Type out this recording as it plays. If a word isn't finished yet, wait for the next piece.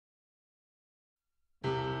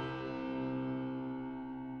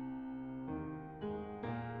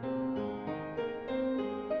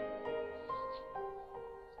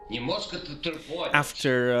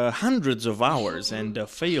After hundreds of hours and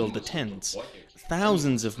failed attempts,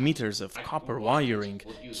 thousands of meters of copper wiring,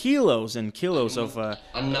 kilos and kilos of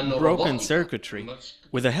broken circuitry,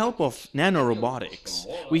 with the help of nanorobotics,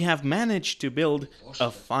 we have managed to build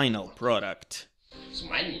a final product.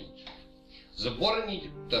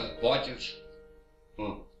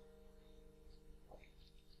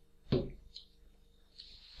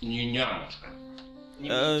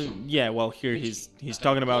 Yeah, well, here he's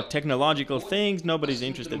talking about technological things nobody's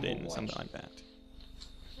interested in, something like that.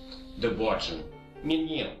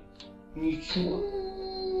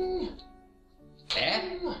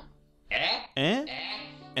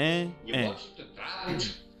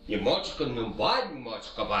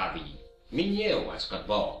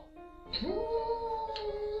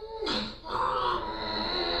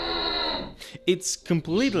 It's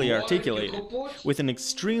completely articulated, with an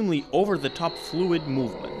extremely over-the-top fluid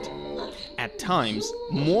movement, at times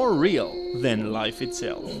more real than life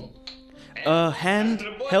itself. A hand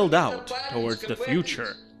held out towards the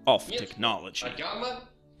future of technology.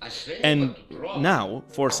 And now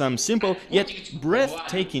for some simple yet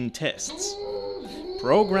breathtaking tests.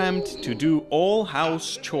 Programmed to do all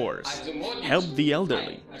house chores, help the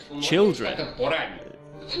elderly, children.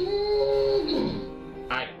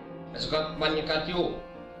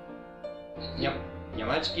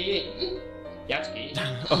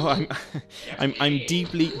 Oh, I'm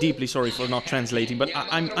deeply sorry for not translating, but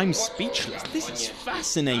I'm speechless. This is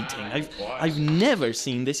fascinating. I've never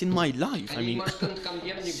seen this in my life. I mean,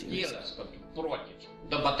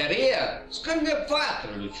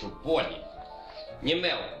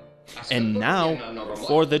 and now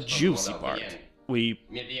for the juicy part. We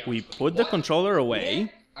put the controller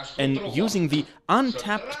away, and using the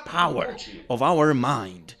untapped power of our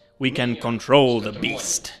mind, we can control the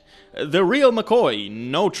beast. The real McCoy,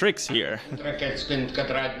 no tricks here.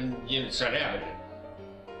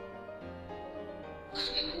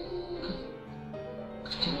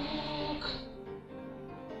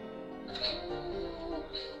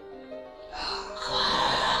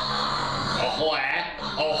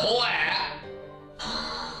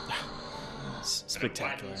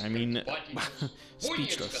 Spectacular. I mean,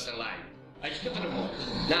 speechless.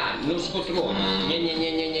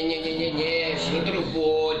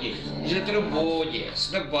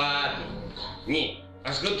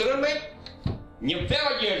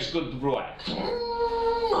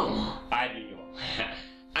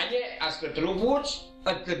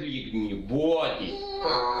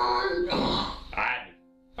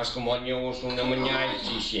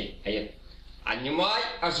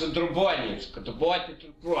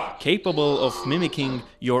 Capable of mimicking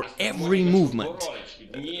your every movement.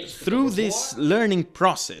 Through this learning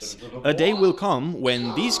process, a day will come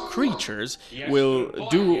when these creatures will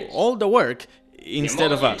do all the work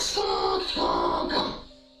instead of us.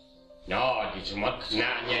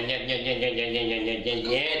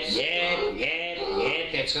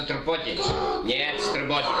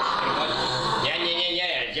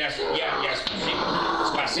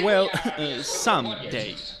 Well,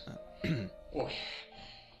 someday.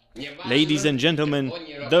 Ladies and gentlemen,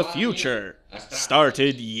 the future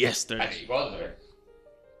started yesterday.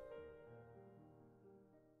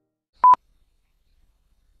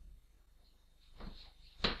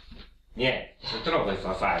 Нет, не трогай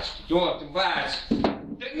фафашки. Что ты, Вась?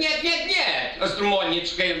 Нет,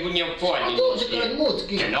 остромонечка не входит.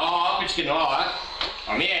 Кнопочки,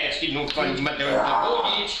 Омечки, ну, кто-нибудь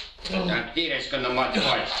будешь. Тирочка на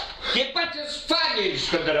мотор. Ты спалишь,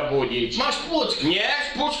 когда работаешь. Маш спутки. Нет,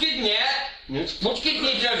 спутки нет. Спутки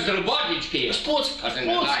не для разработчики. Спутки. А ты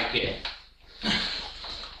не лайки.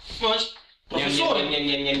 Маш, профессор.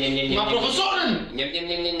 Не. На профессорен. Не,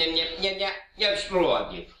 я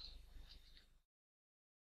против.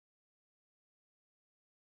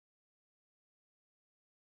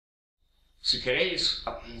 Si queréis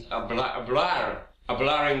hablar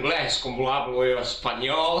inglés como hablo yo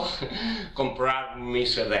español, comprar mi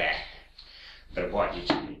CD. Pero voy a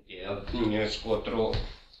decir,